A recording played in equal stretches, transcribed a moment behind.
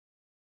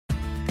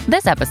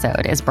This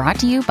episode is brought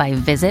to you by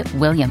Visit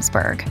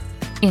Williamsburg.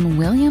 In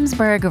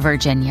Williamsburg,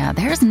 Virginia,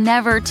 there's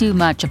never too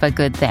much of a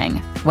good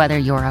thing. Whether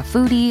you're a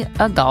foodie,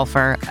 a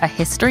golfer, a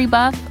history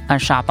buff, a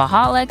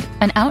shopaholic,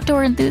 an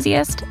outdoor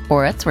enthusiast,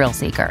 or a thrill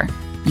seeker,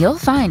 you'll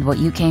find what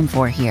you came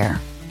for here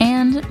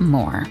and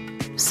more.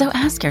 So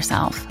ask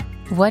yourself,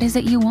 what is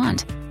it you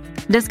want?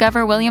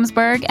 Discover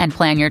Williamsburg and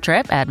plan your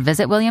trip at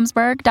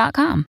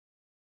visitwilliamsburg.com.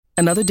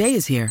 Another day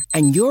is here,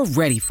 and you're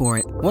ready for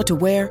it. What to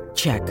wear?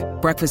 Check.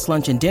 Breakfast,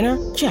 lunch, and dinner?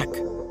 Check.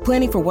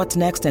 Planning for what's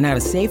next and how to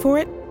save for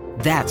it?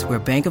 That's where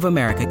Bank of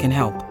America can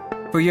help.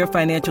 For your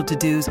financial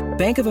to-dos,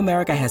 Bank of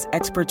America has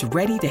experts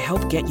ready to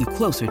help get you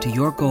closer to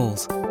your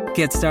goals.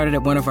 Get started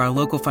at one of our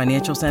local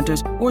financial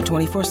centers or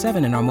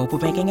 24/7 in our mobile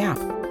banking app.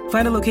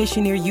 Find a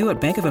location near you at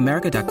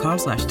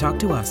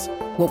bankofamerica.com/talktous.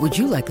 What would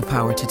you like the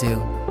power to do?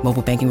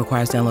 Mobile banking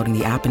requires downloading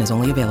the app and is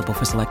only available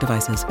for select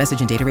devices.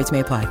 Message and data rates may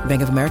apply.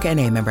 Bank of America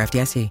N.A., member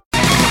FDIC.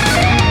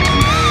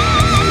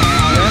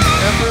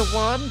 Yes,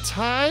 everyone,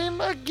 time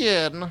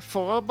again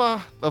for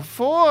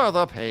before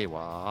the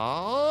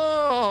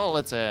paywall.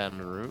 It's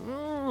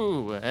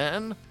Andrew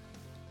and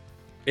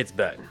it's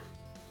Ben.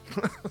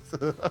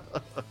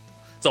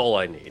 That's all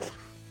I need.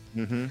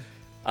 Mm-hmm.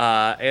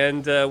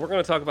 And we're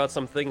going to talk about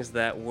some things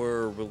that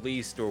were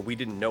released or we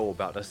didn't know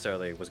about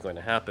necessarily was going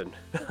to happen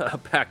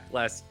back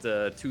last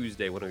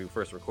Tuesday when we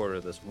first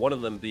recorded this. One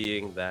of them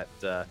being that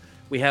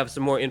we have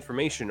some more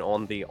information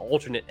on the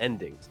alternate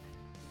endings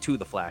to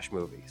the Flash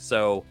movie.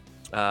 So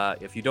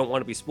if you don't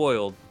want to be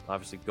spoiled,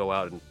 obviously go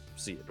out and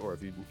see it. Or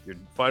if you're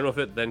fine with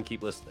it, then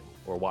keep listening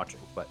or watching.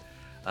 But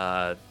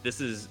this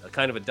is a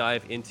kind of a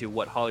dive into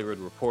what Hollywood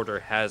Reporter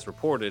has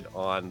reported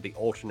on the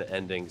alternate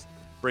endings,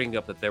 bringing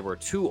up that there were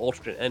two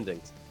alternate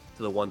endings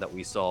to the one that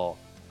we saw,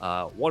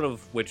 one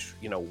of which,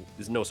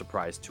 is no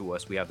surprise to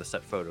us. We have the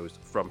set photos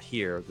from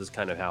here. This is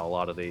kind of how a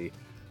lot of the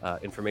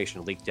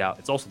information leaked out.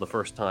 It's also the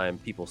first time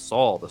people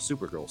saw the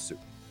Supergirl suit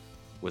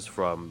was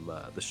from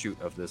the shoot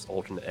of this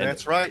alternate ending.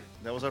 That's right.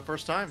 That was our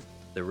first time.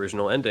 The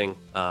original ending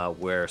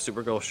where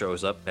Supergirl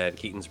shows up and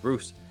Keaton's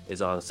Bruce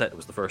is on set. It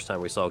was the first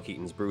time we saw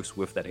Keaton's Bruce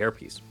with that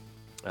hairpiece.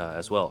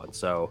 As well. And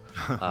so,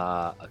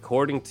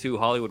 according to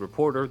Hollywood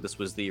Reporter, this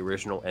was the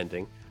original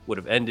ending, would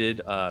have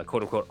ended,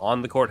 quote unquote,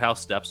 on the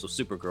courthouse steps. So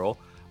Supergirl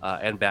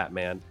and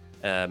Batman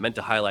meant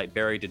to highlight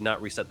Barry did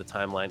not reset the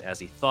timeline as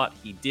he thought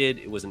he did.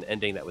 It was an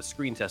ending that was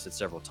screen tested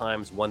several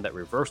times, one that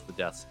reversed the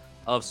deaths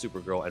of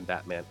Supergirl and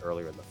Batman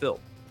earlier in the film.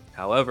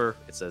 However,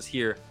 it says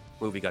here,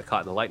 movie got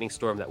caught in the lightning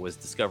storm that was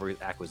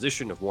Discovery's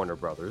acquisition of Warner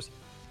Brothers.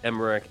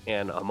 Emmerich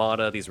and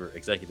Hamada, these were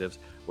executives,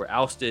 were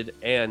ousted,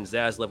 and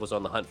Zaslav was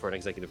on the hunt for an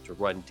executive to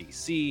run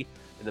DC.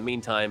 In the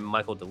meantime,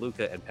 Michael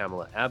DeLuca and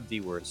Pamela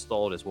Abdi were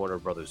installed as Warner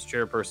Brothers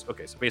chairperson.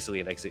 Okay, so basically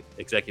an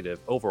executive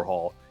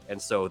overhaul.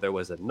 And so there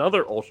was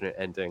another alternate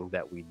ending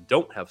that we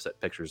don't have set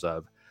pictures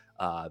of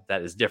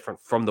that is different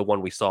from the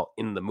one we saw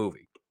in the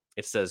movie.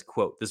 It says,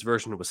 quote, this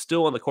version was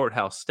still on the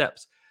courthouse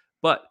steps,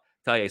 but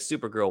Kai's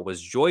Supergirl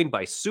was joined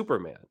by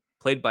Superman,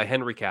 played by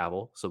Henry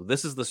Cavill. So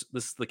this is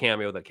the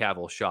cameo that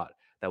Cavill shot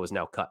that was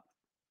now cut,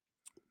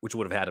 which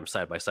would have had him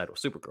side by side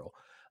with Supergirl.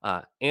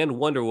 And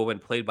Wonder Woman,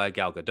 played by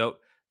Gal Gadot.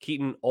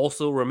 Keaton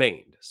also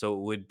remained, so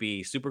it would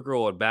be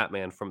Supergirl and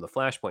Batman from the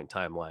Flashpoint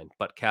timeline,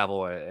 but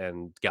Cavill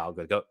and Gal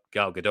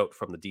Gadot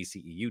from the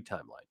DCEU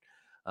timeline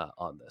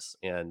on this.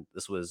 And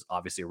this was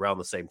obviously around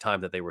the same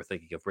time that they were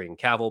thinking of bringing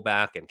Cavill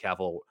back, and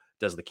Cavill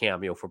does the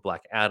cameo for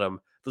Black Adam.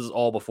 This is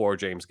all before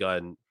James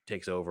Gunn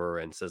takes over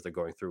and says they're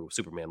going through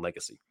Superman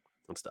Legacy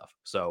and stuff.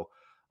 So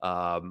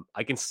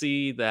I can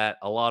see that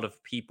a lot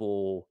of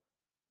people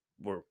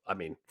were,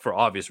 for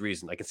obvious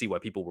reason, I can see why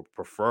people would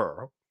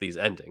prefer these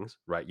endings,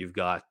 right? You've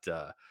got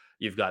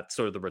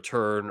sort of the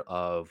return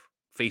of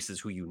faces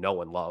who you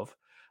know and love,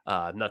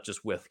 not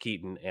just with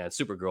Keaton and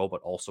Supergirl,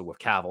 but also with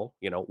Cavill.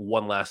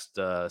 One last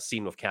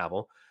scene with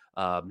Cavill.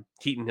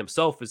 Keaton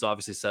himself is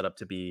obviously set up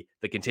to be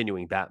the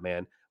continuing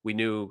Batman. We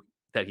knew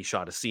that he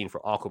shot a scene for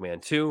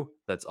Aquaman 2.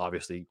 That's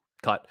obviously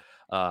cut.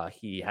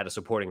 He had a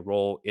supporting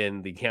role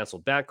in the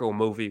canceled Batgirl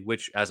movie,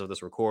 which, as of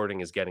this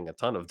recording, is getting a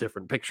ton of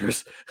different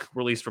pictures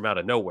released from out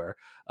of nowhere,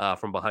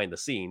 from behind the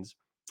scenes.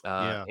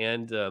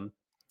 And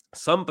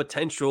some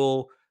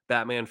potential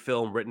Batman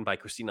film written by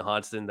Christina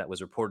Hodson that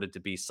was reported to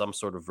be some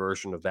sort of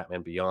version of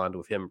Batman Beyond,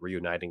 with him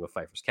reuniting with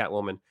Pfeiffer's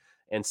Catwoman.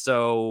 And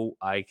so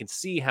I can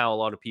see how a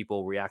lot of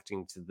people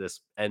reacting to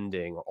this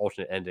ending or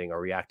alternate ending are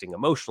reacting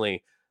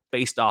emotionally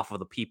based off of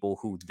the people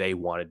who they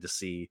wanted to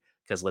see.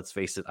 Because let's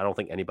face it, I don't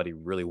think anybody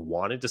really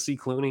wanted to see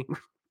Clooney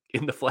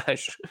in The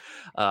Flash.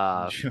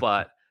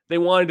 But they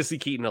wanted to see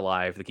Keaton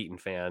alive, the Keaton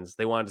fans.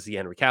 They wanted to see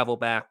Henry Cavill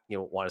back,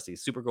 want to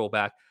see Supergirl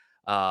back.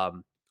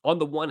 On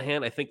the one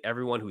hand, I think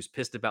everyone who's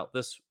pissed about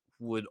this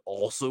would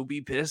also be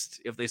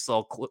pissed if they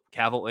saw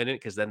Cavill in it,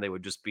 because then they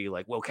would just be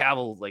like, well,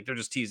 Cavill, like, they're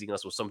just teasing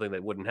us with something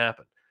that wouldn't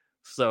happen.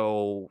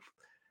 So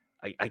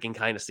I can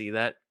kind of see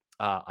that.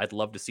 I'd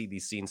love to see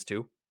these scenes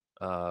too.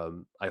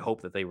 I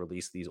hope that they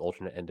release these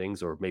alternate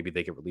endings, or maybe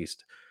they get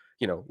released,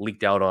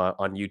 leaked out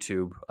on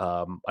YouTube.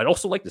 I'd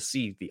also like to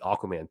see the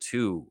Aquaman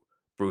 2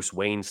 Bruce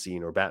Wayne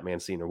scene or Batman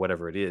scene or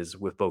whatever it is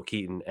with both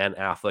Keaton and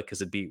Affleck,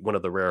 because it'd be one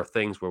of the rare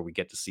things where we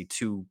get to see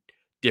two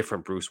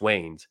different Bruce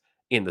Waynes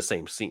in the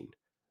same scene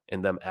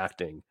and them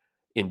acting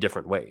in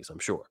different ways, I'm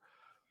sure.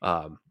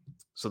 Um,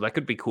 so that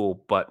could be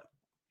cool, but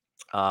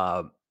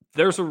uh,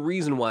 there's a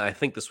reason why I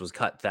think this was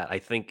cut that I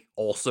think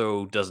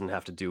also doesn't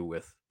have to do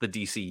with the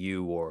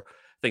DCU or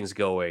things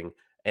going.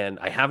 And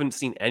I haven't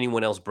seen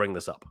anyone else bring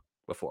this up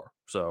before.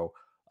 So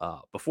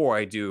before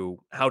I do,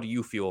 how do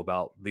you feel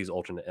about these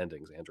alternate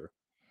endings, Andrew?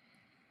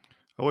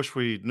 I wish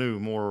we knew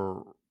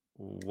more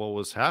what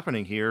was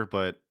happening here,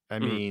 but I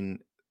Mhm. mean,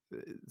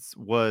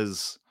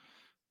 was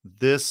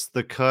this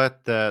the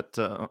cut that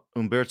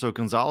Umberto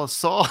Gonzalez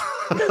saw?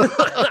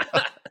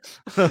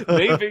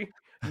 Maybe,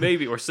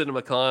 maybe, or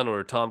CinemaCon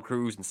or Tom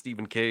Cruise and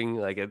Stephen King.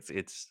 Like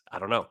it's I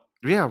don't know.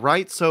 Yeah,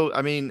 right. So,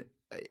 I mean,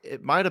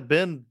 it might have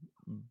been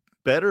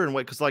better in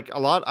way because, like,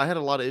 I had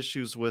a lot of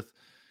issues with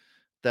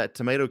that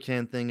tomato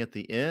can thing at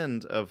the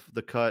end of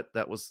the cut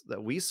that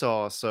we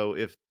saw. So,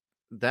 if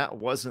that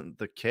wasn't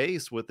the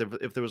case with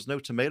if there was no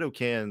tomato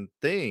can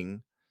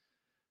thing,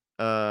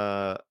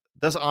 uh,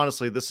 that's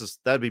honestly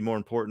that'd be more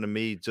important to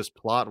me just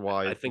plot I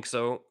wise. think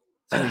so.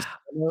 Seeing these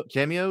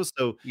cameos.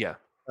 So, Yeah,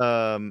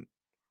 um,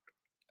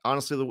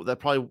 honestly, that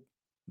probably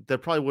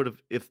would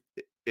have if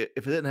it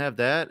didn't have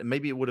that,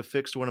 maybe it would have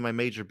fixed one of my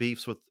major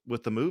beefs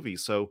with the movie.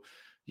 So,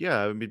 yeah,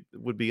 I mean,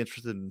 would be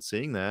interested in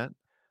seeing that.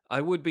 I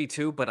would be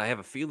too, but I have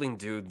a feeling,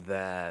 dude,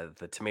 that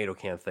the tomato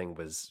can thing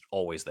was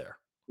always there.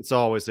 It's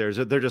always there.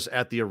 They're just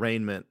at the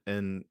arraignment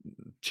and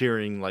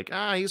cheering like,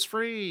 "Ah, he's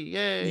free.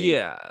 Yay."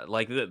 Yeah,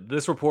 like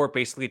this report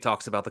basically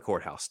talks about the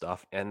courthouse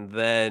stuff, and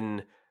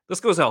then this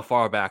goes how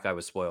far back I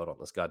was spoiled on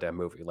this goddamn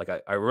movie. Like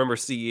I remember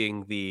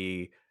seeing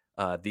these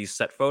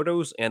set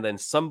photos, and then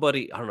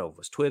somebody, I don't know if it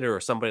was Twitter or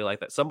somebody like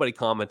that, somebody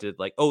commented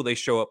like, "Oh, they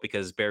show up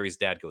because Barry's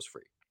dad goes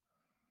free."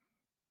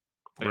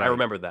 Like I Right.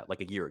 remember that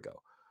like a year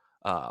ago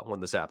when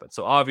this happened.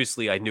 So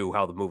obviously I knew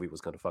how the movie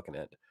was going to fucking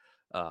end,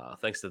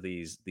 thanks to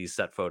these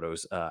set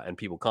photos and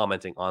people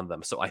commenting on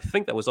them. So I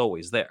think that was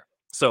always there.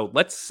 So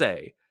let's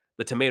say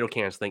the tomato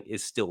cans thing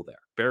is still there.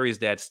 Barry's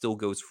dad still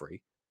goes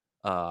free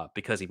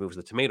because he moves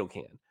the tomato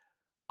can.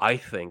 I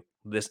think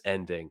this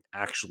ending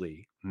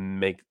actually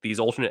make these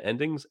alternate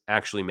endings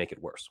actually make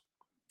it worse.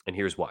 And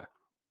here's why.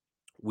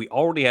 We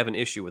already have an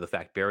issue with the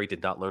fact Barry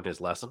did not learn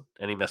his lesson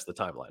and he messed the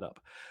timeline up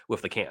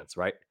with the cans,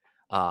 right?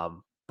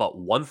 But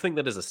one thing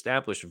that is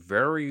established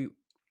very,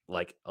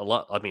 like a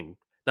lot, I mean,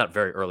 not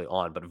very early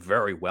on, but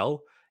very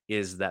well,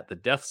 is that the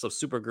deaths of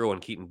Supergirl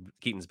and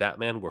Keaton's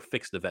Batman were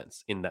fixed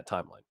events in that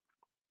timeline.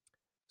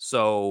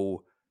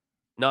 So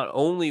not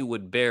only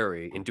would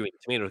Barry, in doing the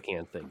tomato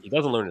can thing, he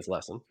doesn't learn his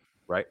lesson,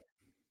 right?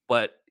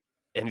 But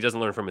and he doesn't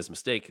learn from his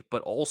mistake,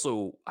 but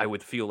also I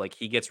would feel like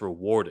he gets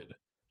rewarded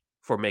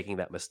for making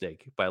that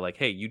mistake by like,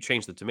 "Hey, you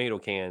changed the tomato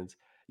cans,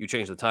 you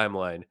changed the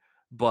timeline,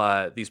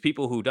 but these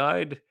people who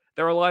died,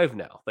 they're alive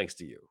now thanks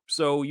to you.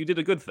 So you did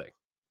a good thing."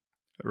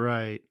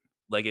 Right.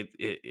 Like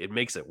it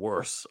makes it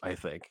worse, I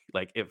think.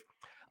 Like if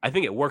I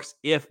think it works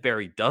if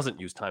Barry doesn't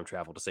use time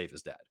travel to save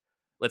his dad.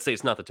 Let's say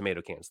it's not the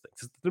tomato cans thing.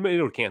 'Cause the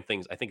tomato can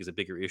things I think is a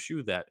bigger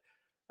issue that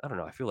I don't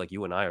know, I feel like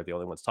you and I are the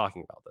only ones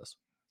talking about this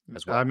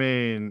as I well.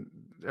 mean,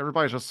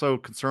 everybody's just so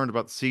concerned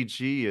about the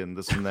CG and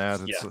this and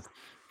that. Yeah. It's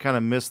kind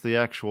of missed the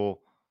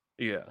actual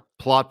Yeah.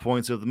 plot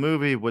points of the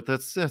movie, but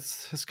that's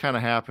this kind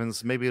of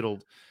happens. Maybe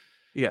it'll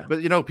Yeah.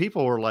 but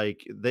people were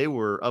like they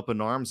were up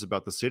in arms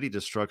about the city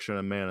destruction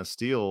of Man of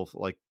Steel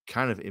like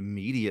kind of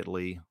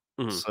immediately.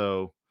 Mhm.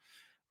 So,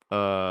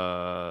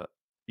 uh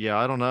yeah,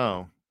 I don't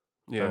know.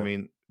 I Yeah.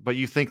 mean, but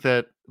you think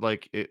that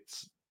like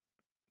it's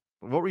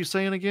what were you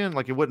saying again?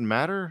 Like it wouldn't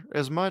matter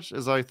as much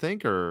as I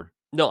think or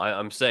No,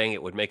 I'm saying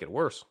it would make it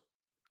worse.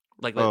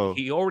 Like, oh,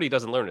 he already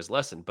doesn't learn his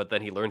lesson, but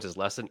then he learns his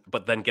lesson,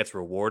 but then gets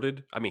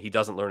rewarded. I mean, he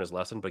doesn't learn his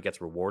lesson, but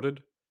gets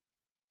rewarded.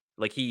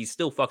 Like, he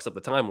still fucks up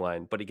the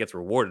timeline, but he gets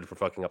rewarded for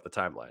fucking up the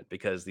timeline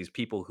because these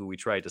people who we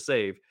tried to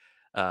save,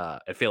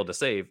 and failed to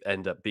save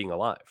end up being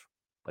alive.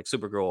 Like,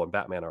 Supergirl and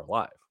Batman are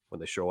alive when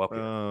they show up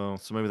here. oh,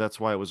 so maybe that's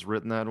why it was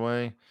written that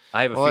way.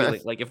 I have a Well,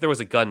 feeling like, if there was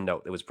a gun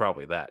note, it was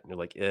probably that. And you're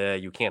like,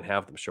 you can't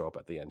have them show up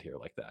at the end here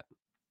like that."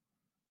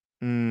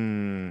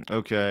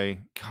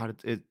 Okay.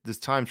 God, this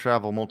time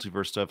travel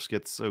multiverse stuff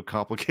gets so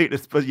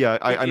complicated. But yeah,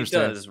 I It understand.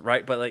 does,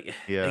 right? But, like,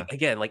 Yeah,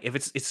 again, like, if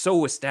it's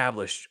so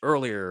established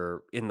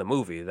earlier in the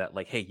movie that,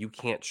 like, "Hey, you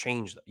can't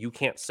change them. You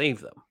can't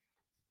save them."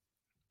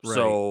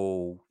 right,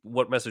 So,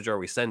 what message are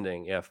we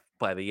sending if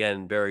by the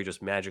end, Barry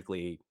just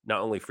magically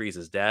not only frees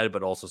his dad,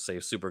 but also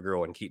saves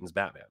Supergirl and Keaton's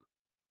Batman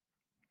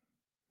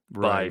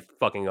by right,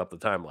 fucking up the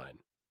timeline,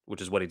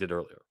 which is what he did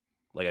earlier.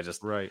 Like,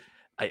 right.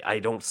 I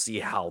don't see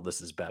how this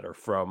is better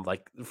from,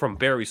 like, from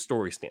Barry's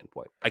story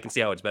standpoint. I can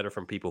see how it's better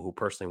from people who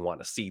personally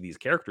wanna see these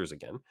characters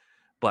again,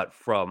 but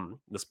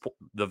from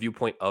the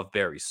viewpoint of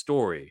Barry's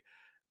story,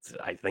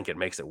 I think it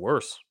makes it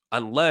worse.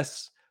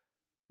 Unless,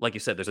 like you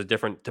said, there's a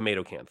different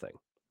tomato can thing.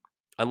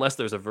 Unless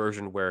there's a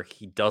version where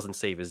he doesn't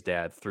save his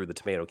dad through the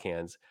tomato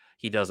cans,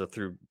 he does it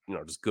through,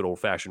 just good old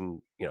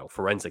fashioned,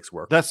 forensics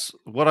work. That's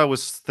what I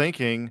was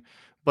thinking.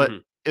 But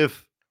Mhm.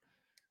 if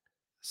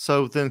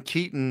So then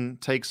Keaton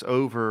takes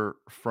over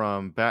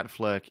from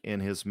Batfleck in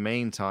his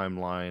main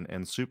timeline,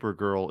 and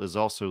Supergirl is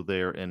also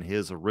there in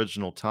his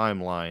original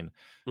timeline.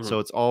 Mhm. So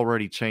it's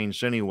already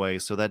changed anyway.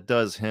 So that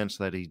does hint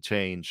that he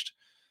changed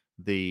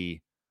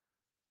the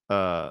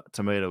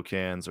tomato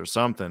cans or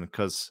something,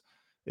 because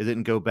it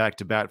didn't go back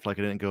to Batfleck.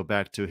 It didn't go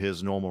back to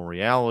his normal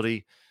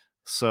reality.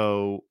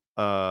 So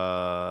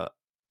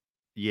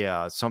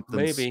yeah,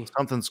 Maybe.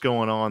 something's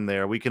going on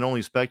there. We can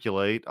only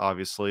speculate,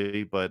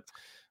 obviously, but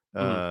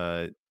Mhm.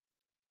 uh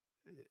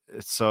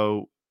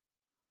so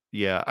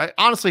yeah, I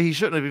honestly, he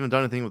shouldn't have even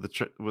done anything with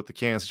with the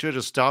cans. He should have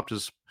just stopped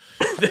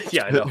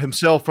Yeah, I know.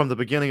 himself from the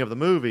beginning of the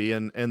movie,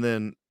 and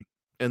then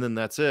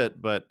that's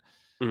it. But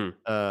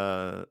Mhm.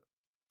 uh,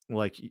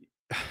 like,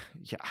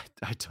 yeah,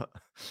 I don't,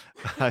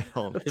 I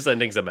don't, This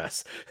ending's a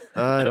mess.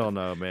 I don't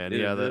know, man.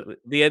 Yeah, that,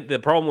 The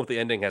problem with the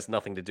ending has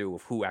nothing to do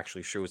with who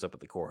actually shows up at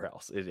the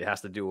courthouse. It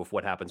has to do with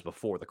what happens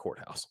before the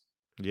courthouse.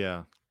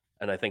 yeah,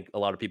 And I think a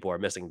lot of people are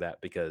missing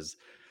that because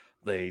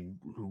they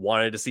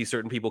wanted to see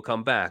certain people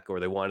come back,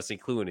 or they wanted to see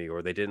Clooney,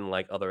 or they didn't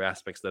like other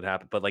aspects that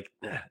happened. But like,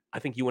 I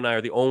think you and I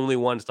are the only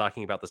ones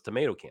talking about this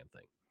tomato can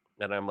thing.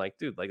 And I'm like,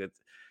 dude, like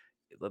it's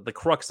the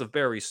crux of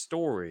Barry's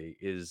story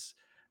is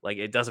like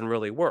it doesn't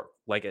really work.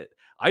 Like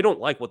I don't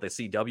like what the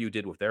CW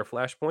did with their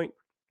Flashpoint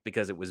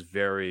because it was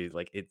very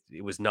like it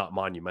was not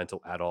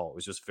monumental at all. It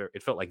was just very,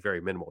 it felt like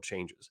very minimal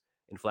changes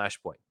in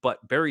Flashpoint.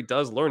 But Barry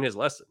does learn his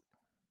lesson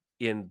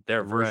in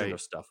their version right,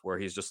 of stuff where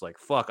he's just like,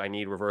 "Fuck, I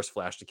need Reverse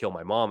Flash to kill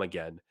my mom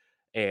again,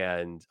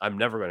 and I'm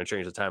never going to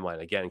change the timeline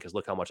again because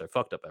look how much I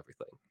fucked up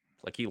everything."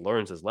 Like he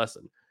learns his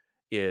lesson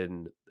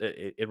in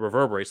it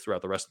reverberates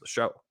throughout the rest of the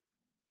show.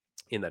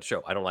 In that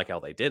show, I don't like how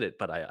they did it,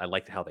 but I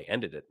liked how they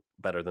ended it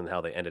better than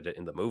how they ended it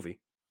in the movie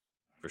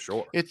for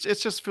sure. it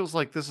just feels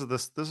like this is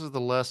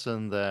the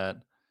lesson that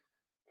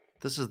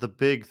this is the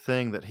big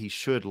thing that he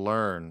should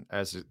learn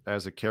as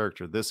a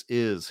character. This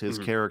is his Mhm.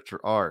 character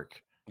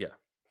arc, Yeah,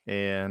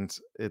 and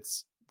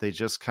it's they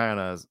just kind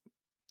of,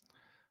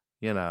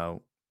 you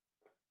know,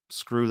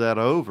 screw that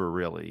over,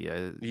 really.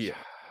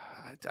 yeah,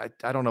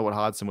 I don't know what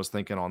Hodson was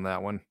thinking on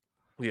that one.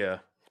 yeah.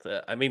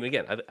 I mean,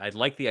 again, I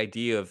like the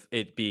idea of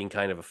it being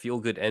kind of a feel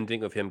good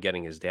ending of him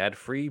getting his dad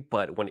free,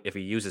 but when if he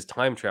uses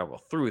time travel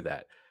through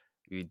that,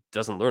 he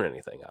doesn't learn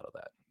anything out of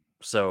that.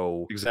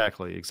 So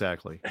Exactly,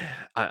 exactly.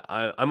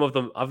 I'm of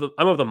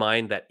the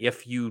mind that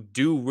if you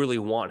do really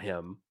want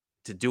him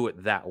to do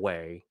it that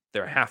way,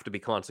 there have to be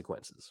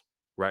consequences,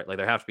 right? Like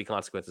there have to be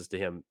consequences to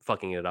him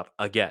fucking it up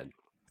again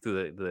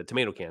through the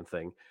tomato can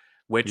thing,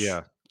 which,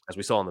 Yeah, as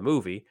we saw in the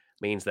movie,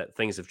 means that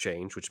things have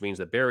changed, which means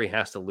that Barry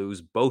has to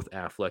lose both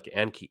Affleck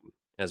and Keaton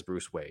as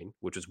Bruce Wayne,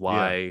 which is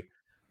yeah, why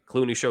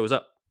Clooney shows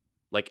up.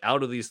 Like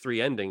out of these three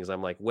endings,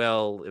 I'm like,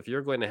 well, if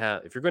you're going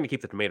to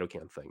keep the tomato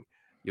can thing,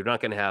 you're not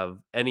going to have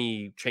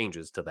any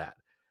changes to that,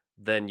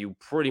 then you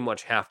pretty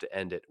much have to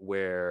end it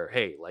where,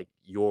 hey, like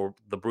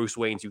the Bruce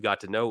Waynes you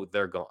got to know,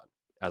 they're gone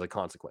as a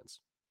consequence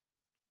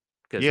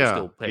because you're yeah,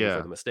 still paying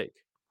for yeah, the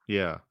mistake.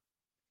 yeah,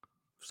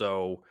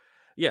 So,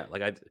 yeah,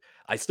 like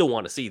I still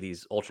want to see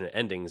these alternate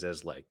endings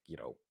as like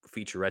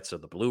featurettes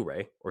of the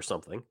Blu-ray or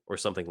something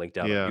linked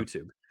out on yeah.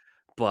 YouTube.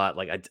 But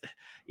like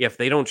if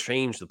they don't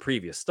change the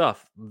previous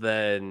stuff,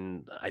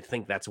 then I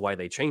think that's why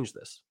they changed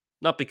this.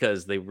 Not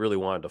because they really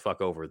wanted to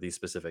fuck over these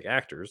specific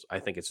actors. I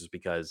think it's just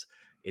because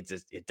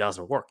it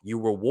doesn't work. You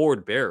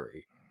reward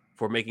Barry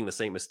for making the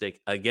same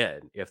mistake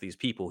again if these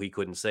people he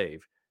couldn't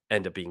save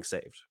end up being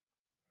saved.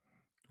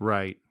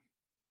 Right,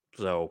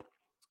 So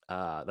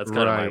that's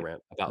kind of my right,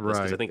 rant about this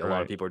because I right, think a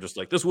lot of right. people are just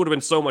like, this would have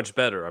been so much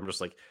better. I'm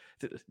just like,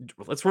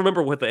 let's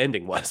remember what the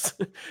ending was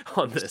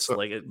on this. So,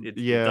 Like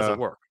it doesn't yeah,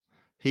 work.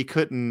 he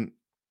couldn't.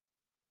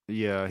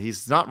 Yeah,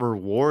 he's not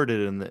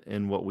rewarded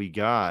in what we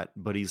got,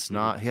 but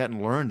Mhm. he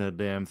hadn't learned a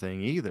damn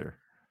thing either.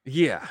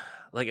 Yeah,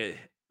 like,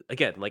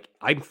 again, like,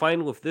 I'm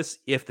fine with this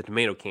if the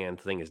tomato can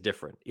thing is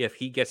different. If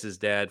he gets his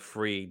dad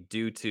free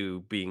due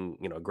to being,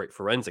 a great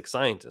forensic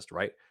scientist,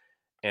 right?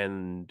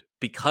 And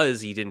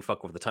because he didn't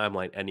fuck with the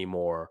timeline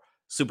anymore,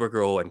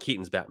 Supergirl and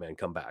Keaton's Batman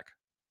come back.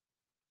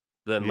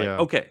 Then, like, Yeah,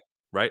 okay,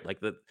 right?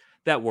 Like,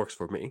 that works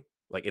for me.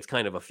 Like, it's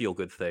kind of a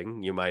feel-good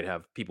thing. You might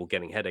have people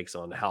getting headaches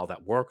on how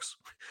that works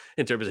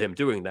in terms of him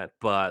doing that,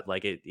 but,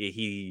 like,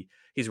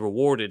 he's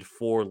rewarded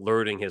for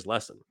learning his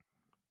lesson.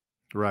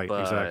 right, But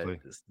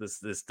exactly.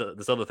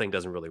 this other thing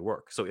doesn't really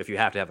work. So if you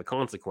have to have a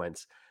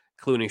consequence,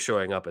 Clooney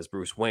showing up as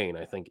Bruce Wayne,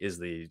 I think is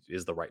the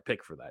right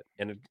pick for that.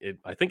 And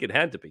I think it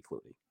had to be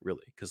Clooney,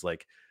 really, because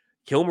like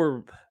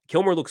Kilmer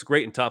Kilmer looks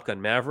great in Top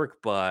Gun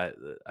Maverick, but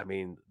I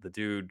mean the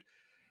dude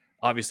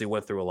obviously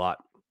went through a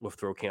lot with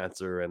throat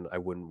cancer, and I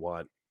wouldn't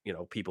want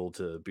people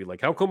to be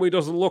like, how come he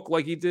doesn't look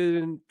like he did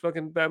in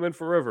fucking Batman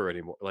Forever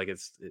anymore? Like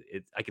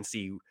I can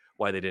see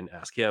why they didn't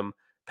ask him.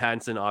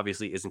 Pattinson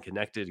obviously isn't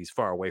connected; he's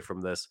far away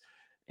from this.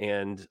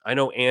 And I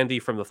know Andy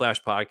from the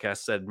Flash podcast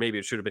said maybe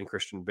it should have been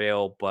Christian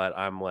Bale, but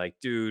I'm like,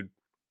 dude,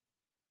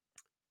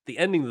 the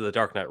ending of The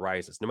Dark Knight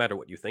Rises, no matter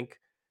what you think,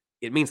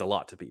 it means a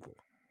lot to people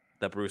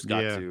that Bruce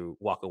got Yeah, to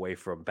walk away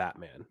from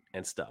Batman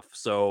and stuff.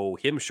 So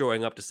him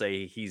showing up to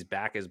say he's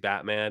back as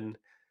Batman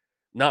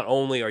not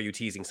only are you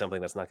teasing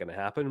something that's not going to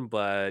happen,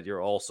 but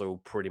you're also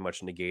pretty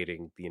much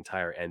negating the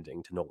entire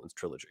ending to Nolan's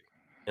trilogy.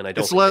 And I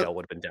don't It's think let Bale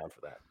would have been down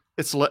for that.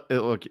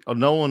 look,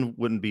 no one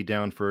wouldn't be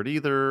down for it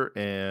either,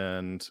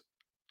 and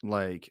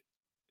like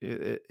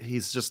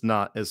he's just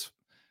not as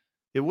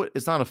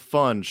it's not a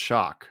fun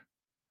shock.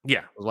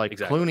 Yeah, Like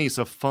exactly. Clooney's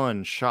a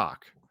fun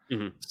shock.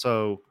 Hmm.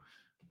 So,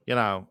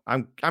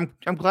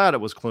 I'm glad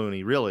it was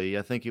Clooney, really.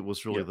 I think it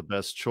was really Yeah. the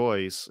best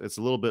choice. It's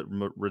a little bit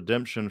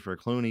redemption for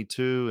Clooney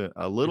too,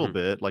 a little Hmm.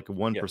 bit, like a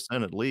Yeah.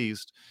 1% at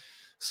least.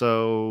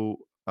 So,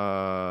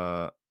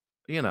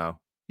 you know,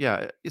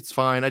 yeah, it's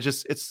fine.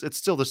 It's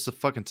still just the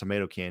fucking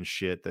tomato can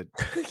shit that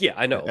Yeah,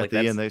 I know. at Like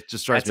the end that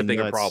just drives that's me a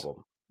bigger nuts.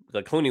 problem.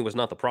 Like Clooney was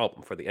not the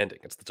problem for the ending.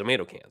 It's the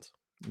tomato cans.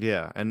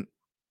 Yeah, and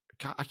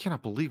I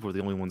cannot believe we're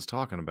the only ones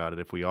talking about it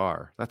if we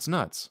are. That's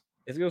nuts.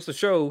 It goes to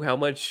show how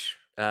much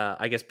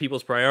I guess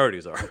people's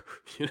priorities are.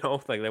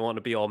 Like they want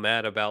to be all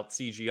mad about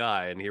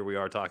CGI, and here we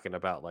are talking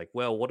about like,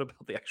 well, what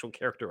about the actual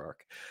character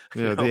arc?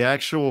 You Yeah, know? the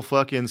actual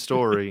fucking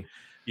story.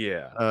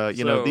 Yeah.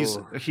 These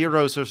So.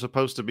 heroes are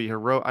supposed to be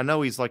hero I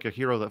know he's like a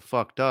hero that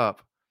fucked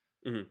up,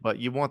 Mhm, but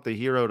you want the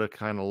hero to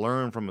kinda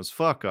learn from his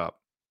fuck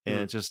up, and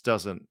mhm. it just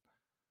doesn't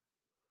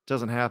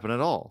happen at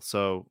all.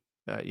 So,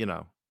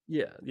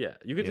 Yeah, yeah.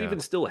 You could yeah. even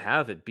still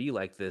have it be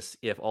like this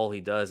if all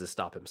he does is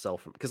stop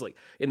himself from, because like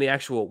in the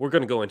actual, we're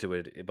going to go into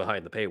it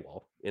behind the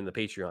paywall in the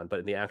Patreon, but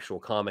in the actual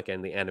comic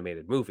and the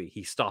animated movie,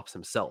 he stops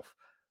himself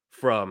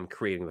from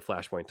creating the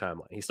Flashpoint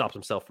timeline. He stops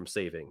himself from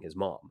saving his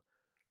mom,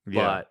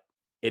 Yeah, but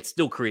it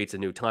still creates a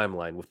new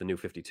timeline with the new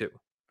 52.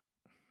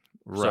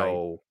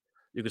 right. So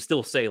you could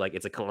still say like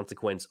it's a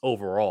consequence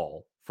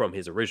overall from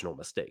his original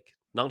mistake,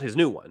 not his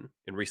new one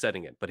in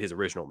resetting it, but his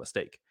original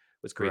mistake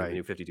was creating the Right.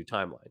 new 52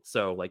 timeline.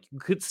 So like you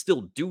could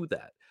still do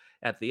that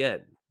at the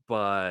end,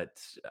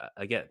 but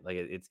again, like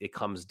it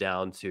comes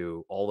down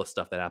to all the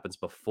stuff that happens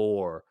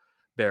before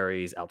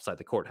Barry's outside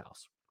the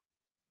courthouse,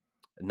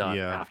 not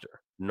Yeah.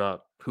 after,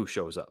 not who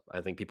shows up.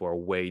 I think people are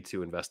way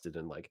too invested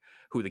in like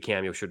who the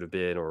cameo should have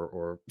been,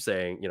 or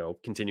saying,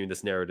 continuing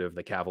this narrative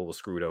that Cavill was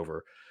screwed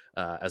over,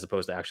 as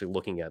opposed to actually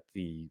looking at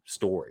the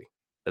story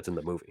that's in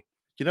the movie.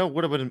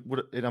 What have been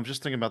what and I'm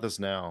just thinking about this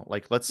now.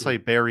 Like, let's Mhm, say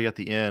Barry at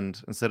the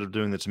end, instead of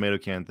doing the tomato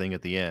can thing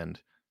at the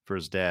end for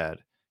his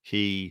dad,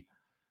 he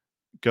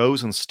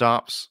goes and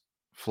stops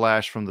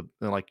Flash from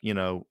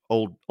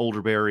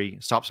older Barry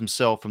stops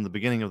himself from the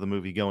beginning of the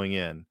movie going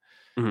in,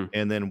 mhm,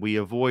 and then we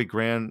avoid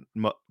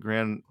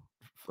grandfather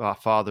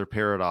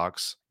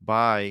paradox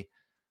by,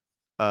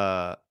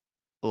 uh,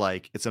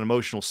 like, it's an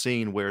emotional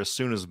scene where as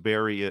soon as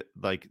Barry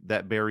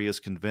is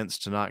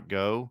convinced to not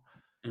go,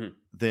 mhm,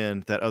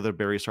 then that other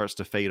Barry starts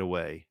to fade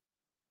away,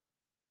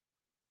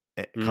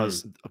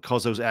 mm.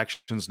 because those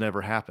actions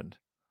never happened.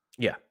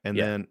 Yeah, And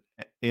yeah, then,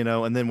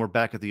 and then we're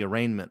back at the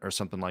arraignment or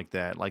something like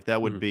that. Like,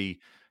 that would mhm,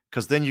 be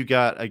because then you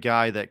got a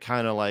guy that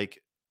kinda,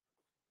 like,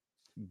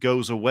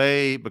 goes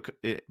away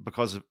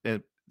because of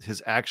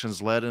his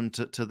actions led him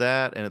to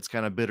that, and it's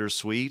kinda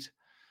bittersweet,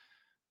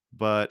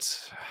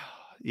 but,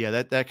 yeah,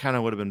 that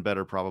kinda would've been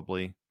better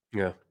probably.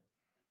 yeah,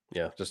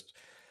 yeah. Just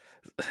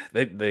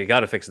they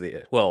got to fix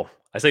the, well.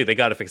 I say they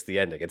got to fix the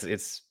ending.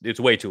 It's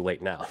way too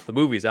late now. The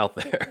movie's out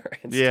there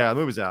and Yeah, the stuff.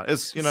 movie's out.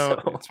 So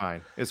It's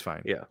fine, it's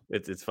fine. yeah,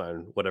 it's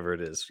fine. Whatever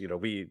it is,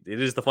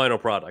 it is the final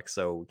product,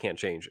 so we can't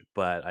change it.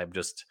 But I'm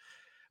just,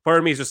 part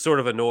of me is just sort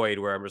of annoyed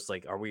where I'm just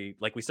like, are we,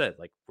 like we said,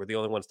 like we're the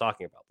only ones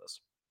talking about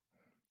this,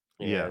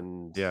 Yeah.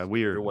 and Yeah,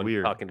 weird, everyone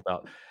weird. talking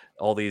about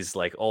all these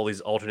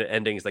alternate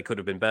endings that could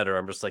have been better.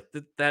 I'm just like,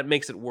 that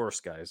makes it worse,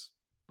 guys.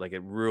 Like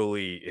it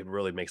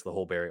really makes the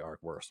whole Barry arc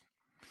worse,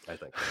 I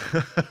think.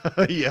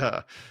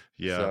 Yeah,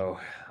 yeah. So,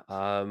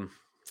 um,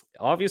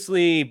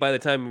 obviously, by the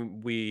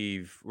time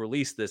we've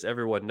released this,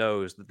 everyone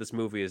knows that this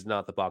movie is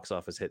not the box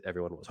office hit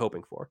everyone was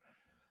hoping for,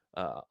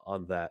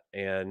 on that.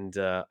 And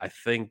I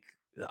think,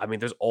 I mean,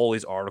 there's all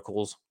these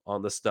articles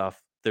on this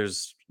stuff.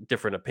 There's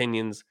different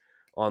opinions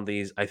on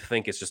these. I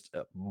think it's just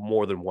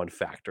more than one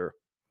factor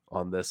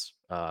on this.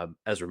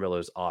 Ezra Miller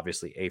is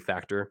obviously a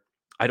factor.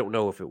 I don't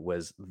know if it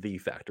was the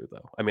factor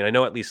though. I mean, I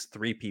know at least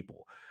three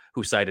people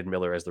who cited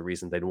Miller as the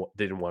reason they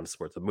didn't want to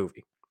support the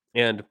movie,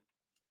 and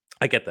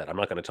I get that. I'm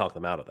not going to talk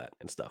them out of that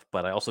and stuff,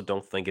 but I also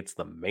don't think it's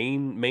the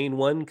main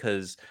one,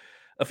 because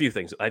a few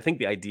things. I think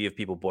the idea of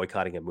people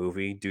boycotting a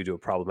movie due to a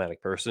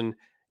problematic person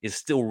is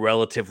still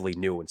relatively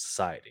new in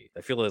society.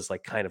 I feel it's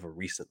like kind of a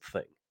recent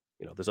thing.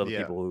 There's other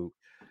Yeah. people who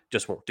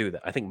just won't do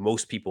that. I think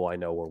most people I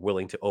know are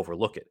willing to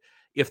overlook it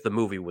if the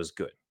movie was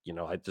good.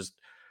 I just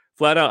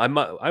flat out,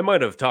 I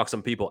might have talked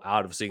some people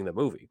out of seeing the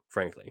movie,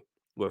 frankly,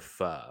 with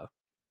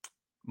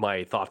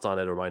my thoughts on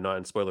it or my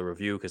non-spoiler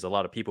review, because a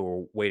lot of people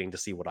were waiting to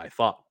see what I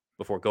thought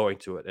before going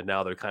to it, and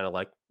now they're kind of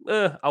like,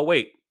 I'll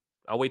wait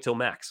till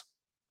Max,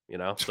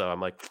 So I'm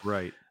like,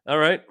 Right. all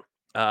right,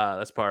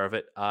 that's part of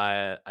it.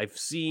 I've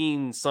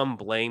seen some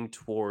blame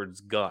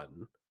towards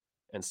Gunn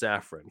and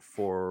Safran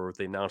for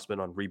the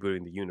announcement on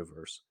rebooting the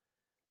universe,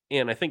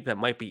 and I think that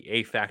might be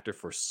a factor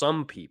for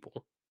some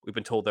people. We've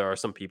been told there are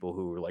some people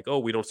who are like, oh,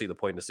 we don't see the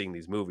point of seeing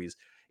these movies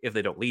if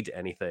they don't lead to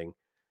anything,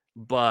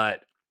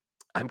 but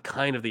I'm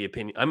of the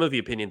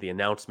opinion the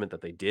announcement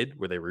that they did,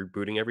 where they were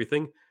rebooting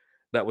everything,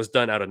 that was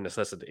done out of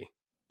necessity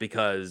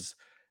because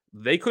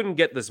they couldn't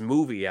get this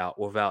movie out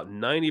without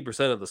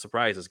 90% of the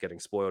surprises getting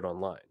spoiled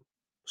online.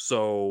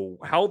 So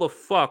how the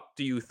fuck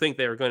do you think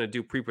they were going to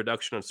do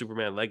pre-production on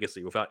Superman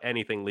Legacy without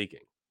anything leaking?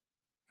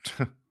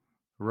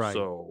 Right.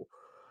 So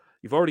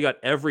you've already got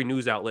every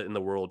news outlet in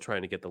the world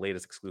trying to get the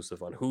latest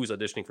exclusive on who's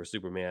auditioning for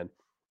Superman.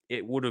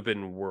 It would have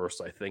been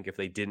worse, I think, if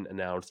they didn't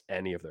announce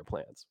any of their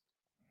plans.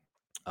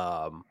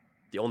 Um,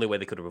 the only way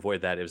they could have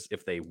avoided that is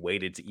if they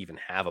waited to even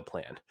have a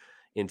plan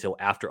until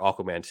after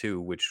Aquaman 2,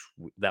 which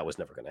that was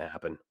never going to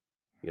happen,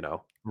 you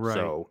know? Right.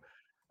 So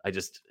I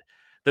just,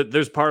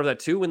 there's part of that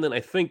too. And then I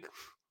think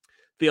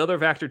the other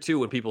factor too,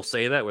 when people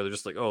say that, where they're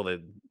just like, oh,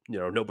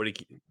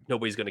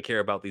 nobody's going to care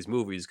about these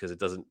movies because it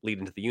doesn't lead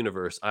into the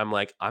universe. I'm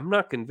like, I'm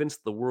not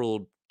convinced the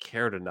world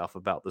cared enough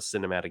about the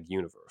cinematic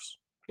universe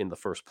in the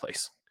first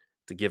place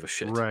to give a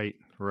shit Right.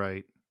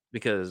 Right.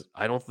 because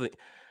I don't think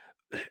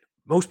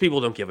most people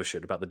don't give a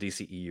shit about the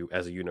DCEU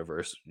as a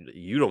universe.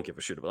 You don't give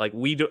a shit about like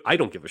we do. I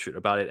don't give a shit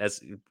about it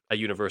as a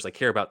universe. I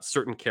care about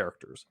certain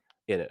characters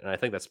in it, and I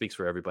think that speaks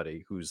for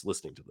everybody who's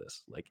listening to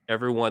this. Like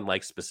everyone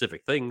likes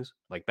specific things,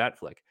 like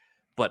Batfleck,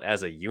 but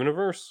as a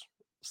universe,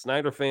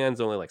 Snyder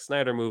fans only like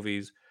Snyder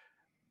movies.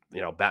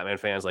 Batman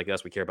fans like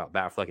us, we care about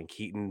Batfleck and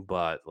Keaton,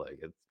 but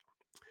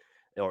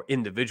or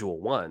individual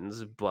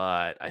ones,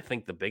 but I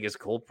think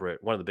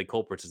one of the big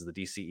culprits is the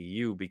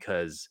DCEU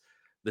because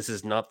this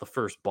is not the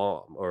first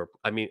bomb. Or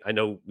I mean, I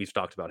know we've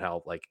talked about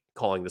how like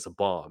calling this a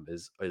bomb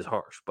is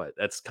harsh, but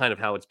that's kind of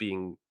how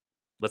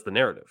that's the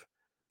narrative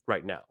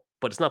right now.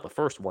 But it's not the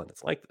first one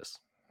that's like this,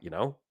 you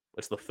know?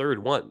 It's the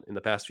third one in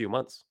the past few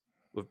months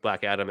with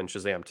Black Adam and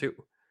Shazam 2.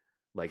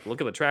 Like,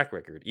 look at the track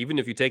record. Even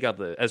if you take out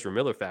the Ezra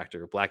Miller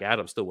factor, Black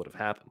Adam still would have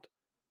happened.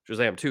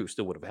 Shazam 2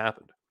 still would have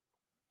happened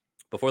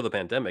before the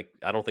pandemic.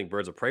 I don't think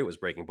Birds of Prey was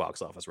breaking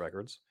box office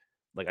records.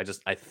 Like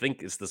I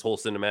think it's this whole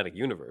cinematic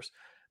universe.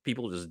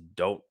 People just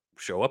don't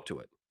show up to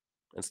it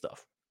and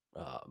stuff.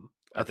 I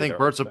I think think there are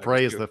Birds other of factors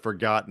Prey is too. the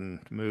forgotten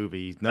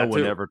movie. No That one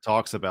too. ever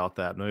talks about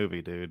that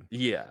movie, dude.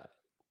 Yeah,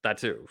 that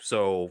too.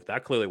 So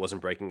that clearly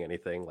wasn't breaking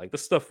anything. Like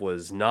this stuff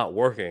was not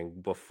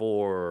working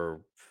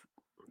before.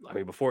 I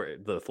mean, before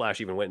the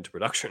Flash even went into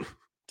production.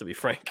 To be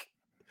frank,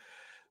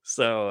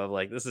 so I'm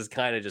like, this is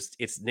kind of just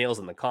it's nails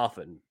in the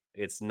coffin.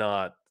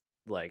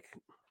 Like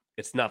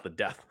it's not the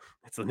death.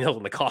 It's the nails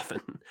in the coffin.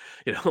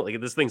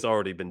 Like this thing's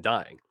already been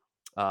dying.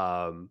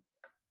 Um,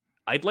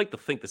 I'd like to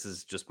think this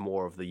is just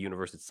more of the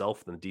universe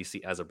itself than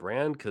DC as a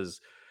brand, because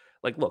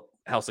like look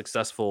how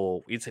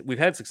successful we've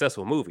had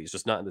successful movies,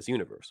 just not in this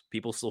universe.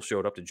 People still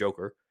showed up to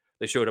Joker.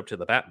 They showed up to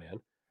the Batman.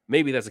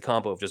 Maybe that's a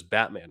combo of just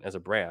Batman as a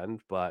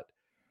brand, but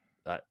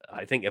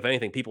I think if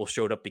anything, people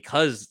showed up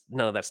because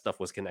none of that stuff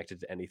was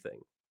connected to anything.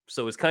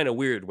 So it's kind of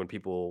weird when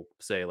people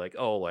say like,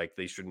 "Oh, like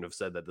they shouldn't have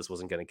said that this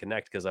wasn't going to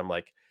connect," because I'm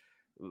like,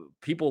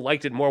 people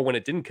liked it more when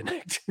it didn't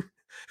connect.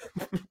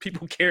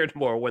 People cared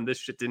more when this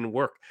shit didn't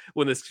work,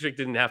 when this shit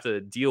didn't have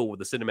to deal with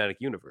the cinematic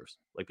universe.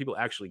 Like people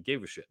actually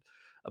gave a shit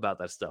about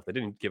that stuff. They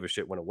didn't give a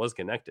shit when it was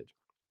connected.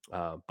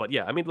 But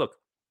yeah, I mean, look,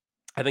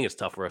 I think it's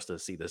tough for us to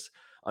see this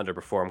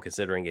underperform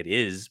considering it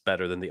is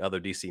better than the other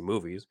DC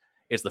movies.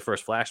 It's the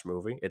first Flash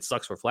movie. It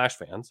sucks for Flash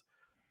fans.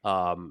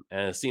 And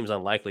it seems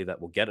unlikely that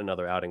we'll get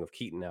another outing of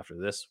Keaton after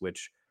this,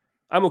 which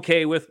I'm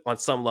okay with on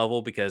some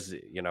level because,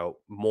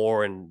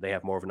 more and they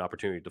have more of an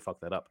opportunity to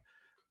fuck that up.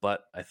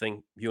 But I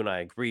think you and I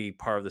agree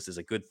part of this is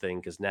a good thing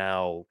because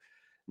now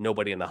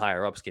nobody in the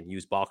higher ups can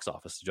use box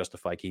office to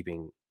justify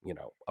keeping,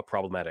 a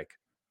problematic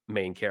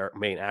main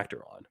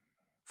actor on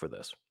for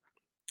this.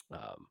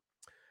 Um,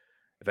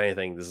 if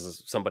anything, this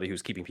is somebody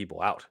who's keeping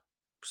people out.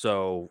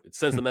 So it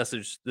sends the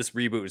message this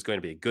reboot is going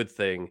to be a good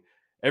thing.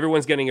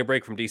 Everyone's getting a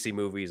break from DC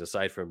movies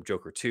aside from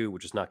Joker 2,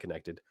 which is not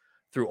connected,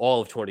 through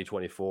all of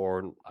 2024.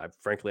 And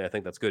frankly, I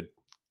think that's good.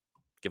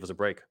 Give us a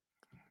break.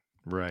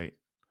 Right.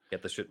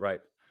 Get this shit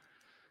right.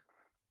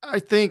 I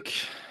think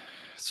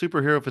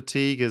superhero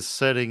fatigue is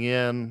setting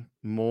in That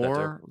too.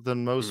 more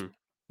than most.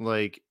 Hmm.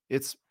 Like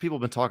it's people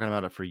have been talking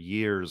about it for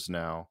years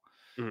now.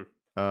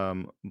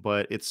 Hmm.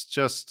 But it's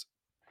just,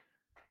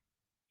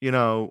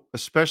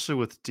 especially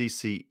with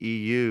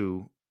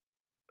DCEU,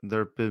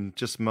 they've been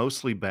just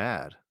mostly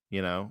bad,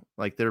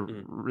 like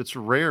Hmm. it's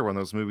rare when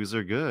those movies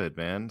are good,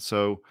 man.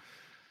 So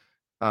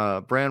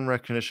brand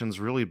recognition's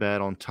really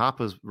bad on top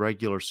of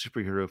regular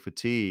superhero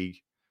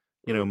fatigue.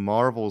 Hmm.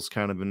 Marvel's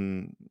kind of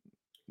been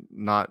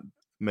not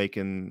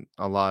making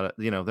a lot of,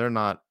 they're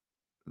not,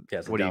 Yeah,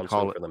 it's a what do you downswing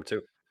call it? for them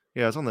too.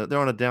 Yeah, they're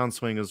on a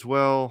downswing as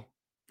well.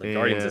 Like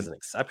Guardians is And an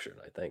exception,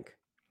 I think,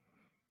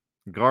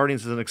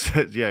 Guardians is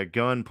an yeah,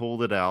 Gunn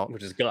pulled it out.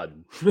 which is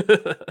good.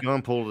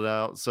 Gunn pulled it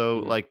out.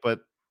 So Hmm.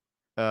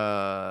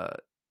 uh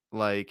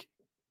like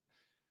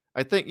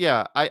I think,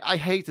 yeah, I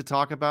hate to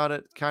talk about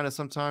it kind of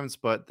sometimes,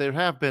 but there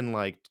have been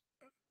like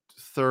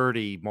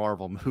 30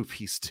 Marvel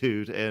movies,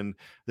 dude, and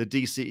the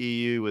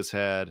DCEU has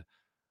had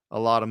a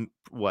lot of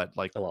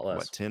A lot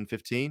less. 10,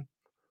 15,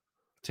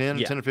 10,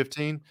 Yeah. 10 or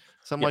 15,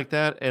 something Yeah. like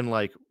that. And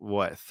like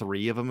what,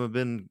 three of them have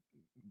been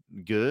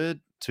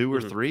good, 2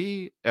 or Hmm.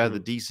 3 out of the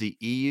Hmm.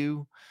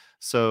 DCEU.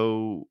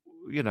 So,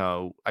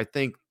 I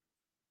think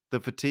the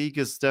fatigue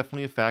is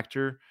definitely a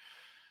factor.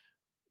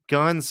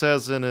 Gunn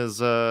says in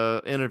his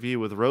interview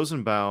with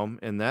Rosenbaum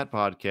in that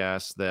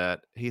podcast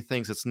that he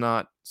thinks it's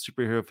not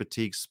superhero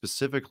fatigue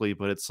specifically,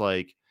 but it's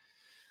like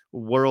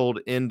world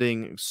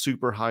ending,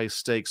 super high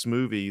stakes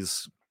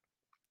movies,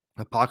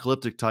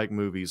 apocalyptic type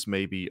movies,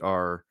 maybe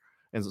are,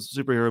 and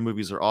superhero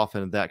movies are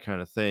often that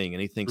kind of thing.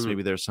 And he thinks Hmm.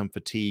 maybe there's some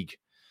fatigue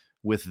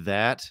with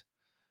that.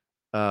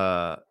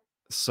 Uh,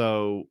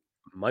 so,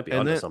 Might be and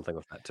onto then, something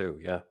with that too.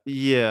 Yeah.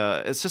 yeah,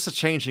 it's just a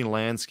changing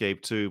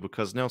landscape too,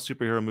 because now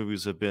superhero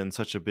movies have been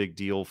such a big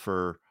deal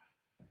for,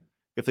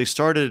 if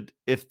the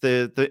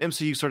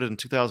MCU started in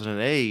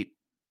 2008,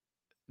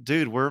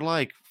 dude, we're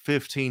like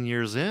 15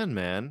 years in,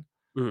 man.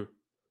 Hmm.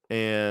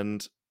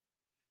 And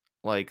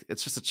like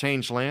it's just a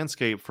changed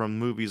landscape from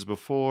movies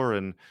before,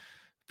 and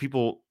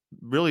people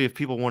really, if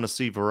people want to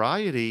see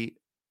variety,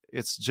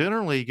 it's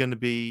generally going to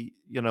be,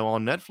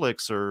 on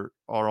Netflix or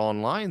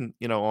online,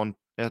 on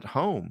at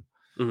home.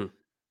 Hmm.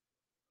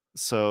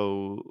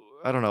 So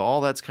I don't know,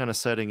 all that's kind of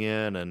setting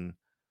in, and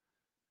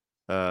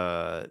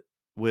uh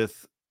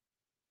with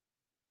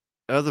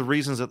other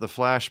reasons that the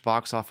Flash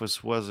box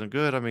office wasn't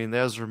good. I mean,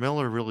 Ezra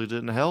Miller really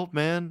didn't help,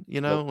 man.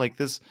 Nope. Like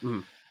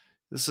Hmm.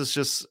 this is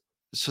just,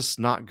 it's just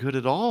not good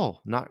at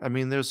all. Not, I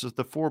mean, there's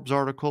the Forbes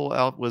article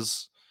out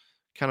was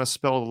kind of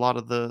spelled a lot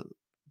of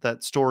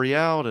that story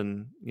out,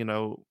 and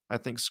I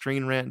think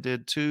Screen Rant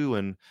did too,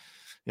 and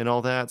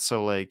all that.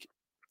 So like,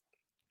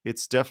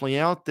 it's definitely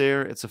out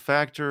there. It's a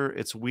factor.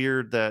 It's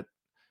weird that,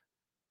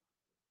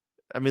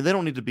 I mean, they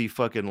don't need to be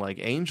fucking like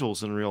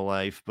angels in real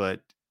life,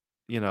 but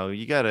you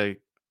got a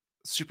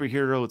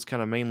superhero. It's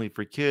kind of mainly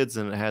for kids,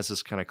 and it has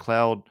this kind of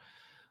cloud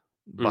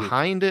Hmm.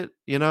 behind it,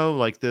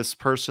 like this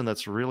person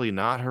that's really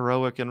not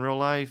heroic in real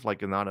life,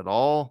 like not at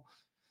all.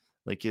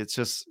 Like it's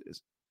just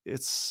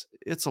it's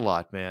a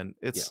lot, man.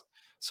 Yeah. It's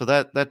so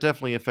that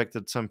definitely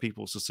affected some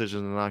people's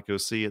decision to not go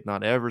see it,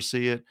 not ever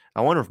see it.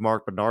 I wonder if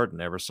Mark Bernardin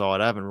ever saw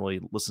it. I haven't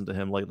really listened to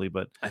him lately,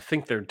 but I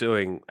think they're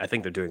doing a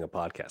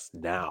podcast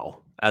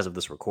now as of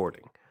this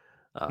recording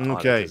on it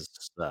okay.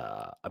 because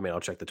I mean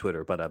I'll check the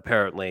Twitter, but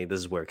apparently this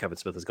is where Kevin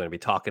Smith is going to be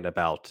talking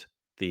about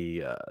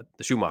the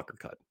Schumacher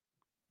cut.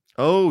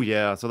 Oh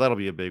yeah, so that'll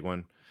be a big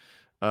one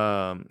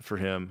for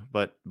him.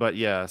 But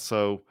yeah,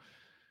 so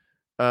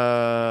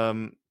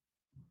um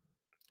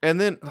and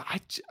then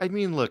I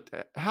mean, look,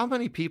 how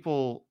many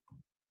people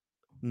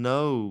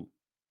know.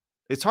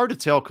 It's hard to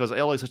tell because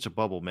LA is such a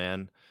bubble,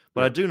 man.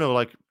 But I Yeah. do know,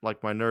 like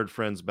my nerd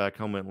friends back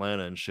home in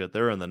Atlanta and shit,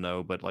 they're in the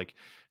know. But like,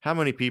 how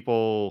many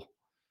people,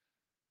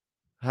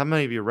 how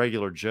many of your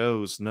regular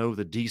Joes know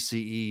the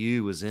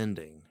DCEU is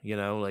ending?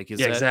 Like,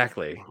 Yeah,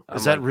 exactly. is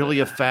I'm that like really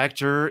a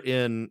factor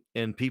in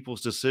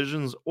people's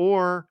decisions,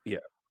 or yeah,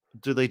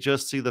 do they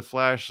just see the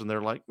Flash and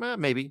they're like,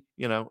 maybe,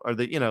 or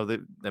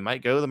they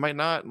might go, they might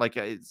not. Like,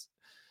 it's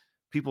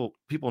people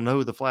know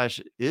who the Flash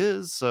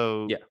is,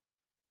 so yeah,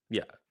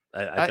 yeah.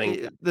 I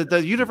think the people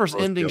universe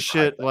grossly ending overhype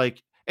shit, that.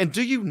 like, and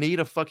do you need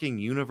a fucking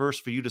universe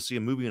for you to see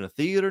a movie in a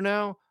theater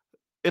now?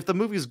 If the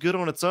movie is good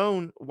on its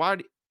own, what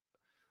does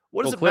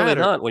Well, it clearly matter?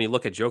 not when you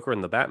look at Joker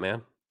and the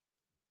Batman.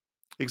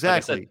 Like I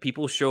said, Exactly.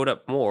 people showed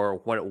up more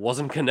when it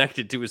wasn't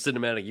connected to a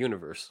cinematic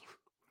universe,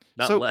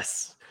 not So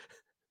less.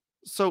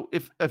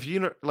 if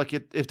like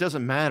it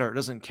doesn't matter, it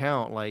doesn't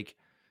count, like,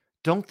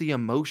 don't the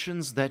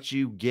emotions that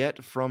you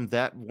get from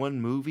that one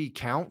movie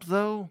count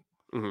though?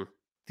 Mhm.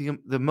 The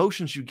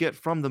emotions you get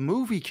from the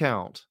movie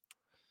count.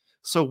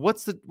 So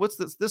what's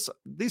this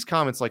these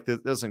comments like this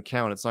doesn't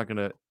count. It's not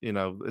gonna,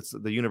 it's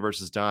the universe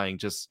is dying.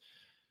 Just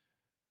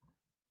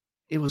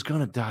it was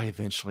gonna die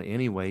eventually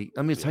anyway.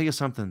 Let me Yeah, tell you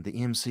something, the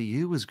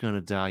MCU is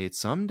gonna die it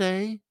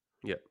someday,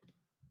 yeah,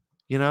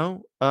 you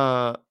know?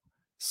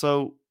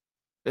 So,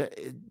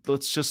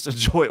 let's just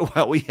enjoy it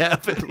while we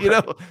have it,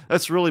 right.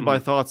 That's really my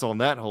Mhm. thoughts on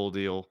that whole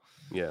deal.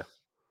 Yeah,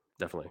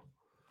 definitely.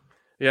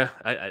 Yeah,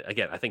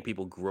 again, I think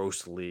people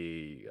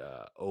grossly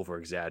over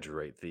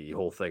exaggerate the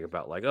whole thing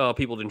about like, oh,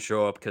 people didn't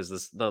show up because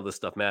this none of this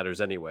stuff matters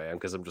anyway.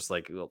 Because I'm just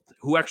like, well,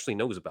 who actually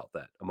knows about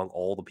that among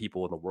all the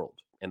people in the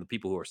world? And the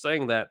people who are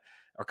saying that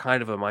are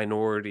kind of a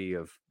minority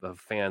of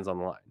fans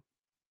online.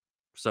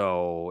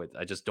 So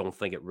I just don't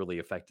think it really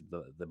affected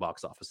the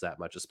box office that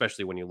much,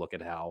 especially when you look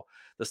at how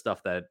the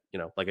stuff that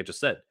like I just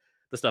said,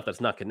 the stuff that's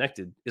not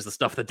connected is the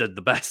stuff that did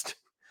the best.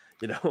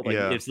 Like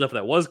Yeah, it's stuff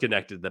that was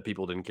connected that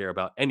people didn't care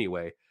about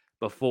anyway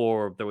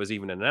before there was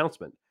even an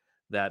announcement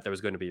that there was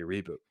going to be a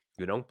reboot.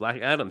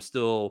 Black Adam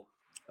still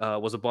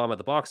was a bomb at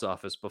the box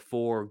office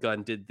before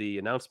Gunn did the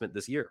announcement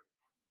this year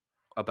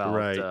about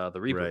right, the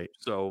reboot. right.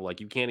 So like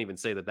you can't even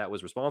say that that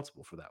was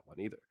responsible for that one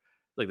either.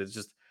 Like it's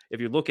just if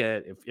you look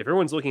at if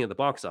everyone's looking at the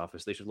box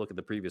office, they should look at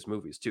the previous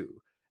movies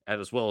too, and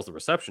as well as the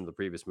reception of the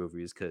previous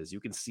movies because you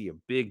can see a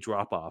big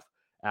drop off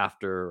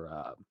after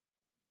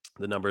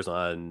the numbers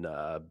on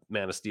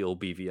Man of Steel,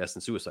 BVS,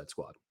 and Suicide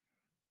Squad.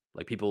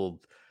 Like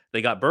people,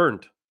 they got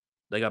burned,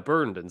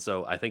 and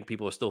so I think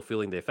people are still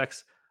feeling the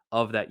effects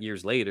of that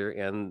years later,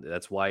 and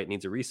that's why it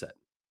needs a reset.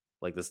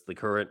 Like the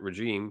current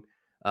regime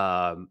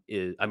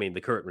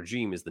the current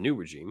regime is the new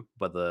regime,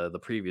 but the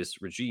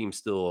previous regime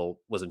still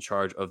was in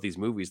charge of these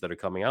movies that are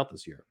coming out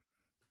this year.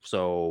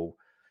 So,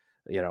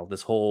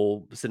 this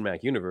whole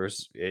cinematic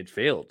universe, it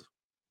failed,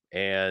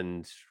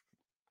 and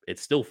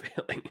it's still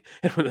failing.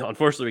 And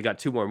unfortunately, we got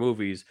 2 more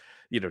movies.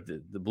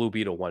 The Blue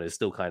Beetle one is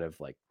still kind of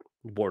like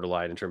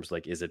borderline in terms of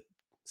like, is it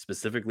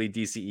specifically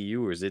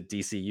DCEU or is it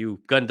DCU?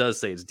 Gunn does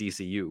say it's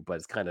DCU, but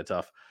it's kind of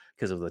tough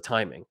because of the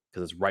timing,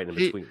 because it's right in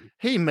He between.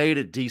 he made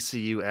it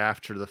DCU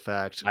after the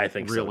fact, I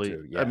think so really.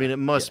 too. I Yeah, mean, it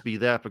yeah. must be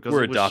that because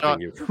We're it was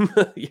adopting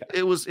shot you. Yeah,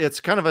 it's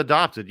kind of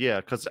adopted, yeah.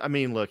 Because I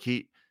mean, look,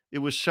 it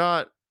was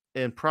shot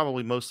and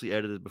probably mostly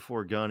edited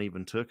before Gunn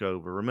even took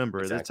over. Remember,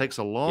 it exactly. takes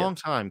a Yeah. long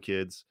time,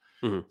 kids.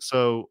 Mhm.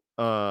 So,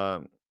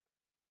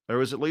 there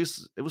was at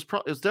least it was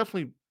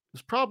probably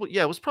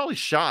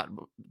shot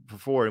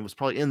before and was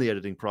probably in the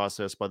editing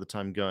process by the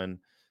time Gunn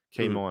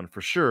came Mhm. on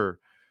for sure.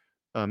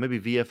 Maybe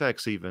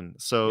VFX even.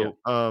 Yeah.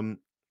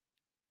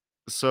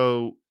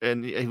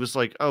 And he was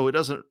like, "Oh,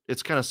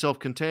 it's kind of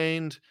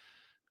self-contained,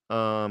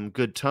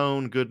 good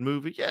tone, good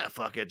movie. Yeah,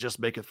 fuck it, just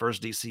make a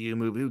first DCU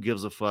movie. Who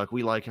gives a fuck?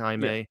 We like Yeah.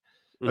 Jaime.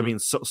 I Mhm. mean,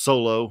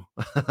 Solo.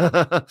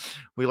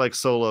 We like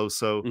Solo,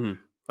 so Mhm.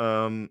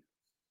 um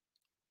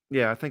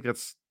yeah, I think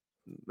that's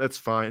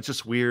fine. It's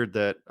just weird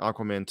that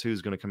Aquaman 2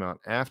 is gonna come out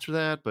after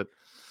that, Yeah.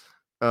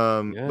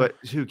 but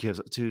who gives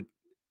a dude,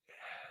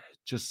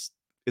 just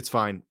it's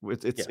fine. Yeah.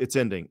 It's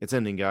ending. It's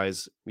ending,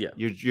 guys. Yeah.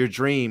 Your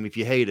dream, if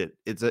you hate it,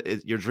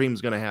 your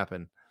dream's gonna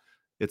happen.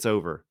 It's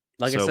over.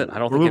 Like I So, said, I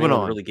don't we're think moving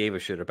anyone on. really gave a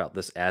shit about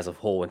this as a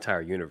whole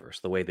entire universe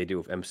the way they do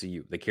with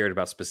MCU. They cared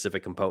about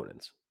specific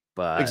components,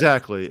 but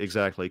Exactly. Because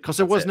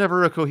there that's was it.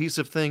 never a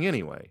cohesive thing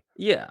anyway.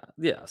 Yeah,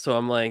 yeah. So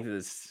I'm like,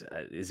 is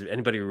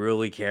anybody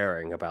really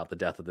caring about the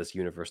death of this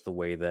universe the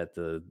way that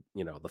the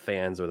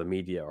fans or the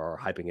media are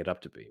hyping it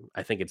up to be?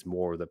 I think it's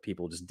more that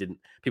people didn't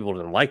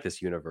like this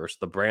universe.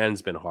 The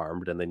brand's been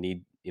harmed, and they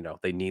need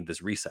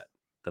this reset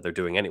that they're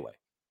doing anyway.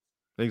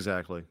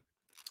 Exactly.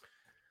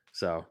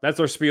 So that's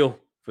our spiel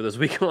for this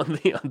week on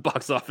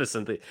box office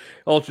and the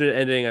alternate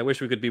ending. I wish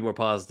we could be more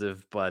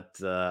positive,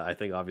 but I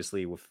think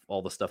obviously with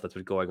all the stuff that's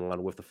been going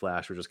on with the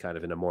Flash, we're just kind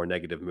of in a more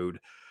negative mood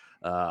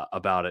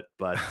about it.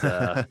 But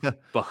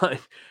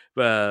behind,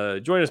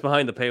 join us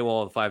behind the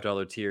paywall, the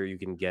 $5 tier. You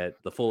can get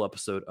the full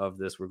episode of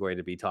this. We're going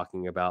to be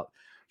talking about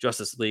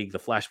Justice League, the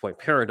Flashpoint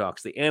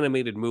Paradox, the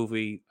animated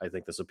movie. I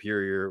think the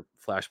superior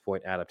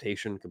Flashpoint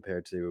adaptation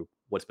compared to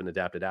what's been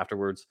adapted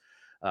afterwards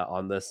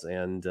on this,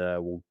 and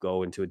we'll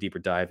go into a deeper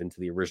dive into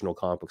the original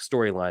comic book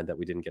storyline that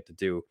we didn't get to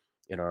do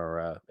in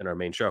our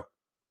main show.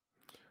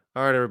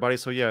 All right, everybody.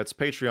 So yeah, it's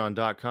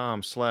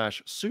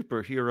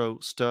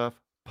patreon.com/superhero stuff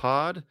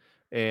pod.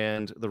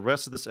 And the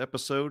rest of this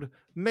episode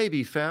may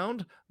be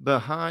found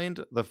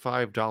behind the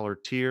 $5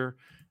 tier.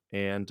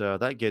 And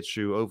that gets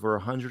you over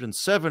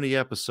 170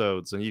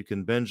 episodes. And you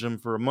can binge them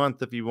for a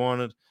month if you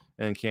wanted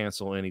and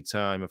cancel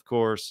anytime, of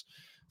course.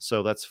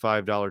 So that's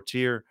 $5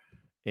 tier.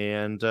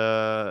 And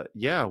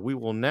yeah, we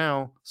will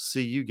now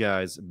see you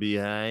guys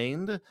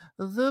behind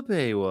the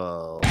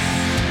paywall.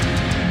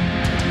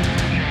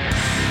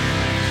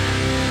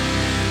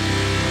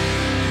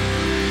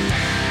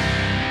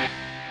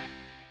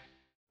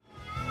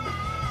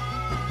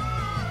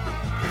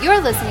 You're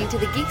listening to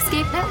the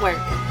Geekscape Network.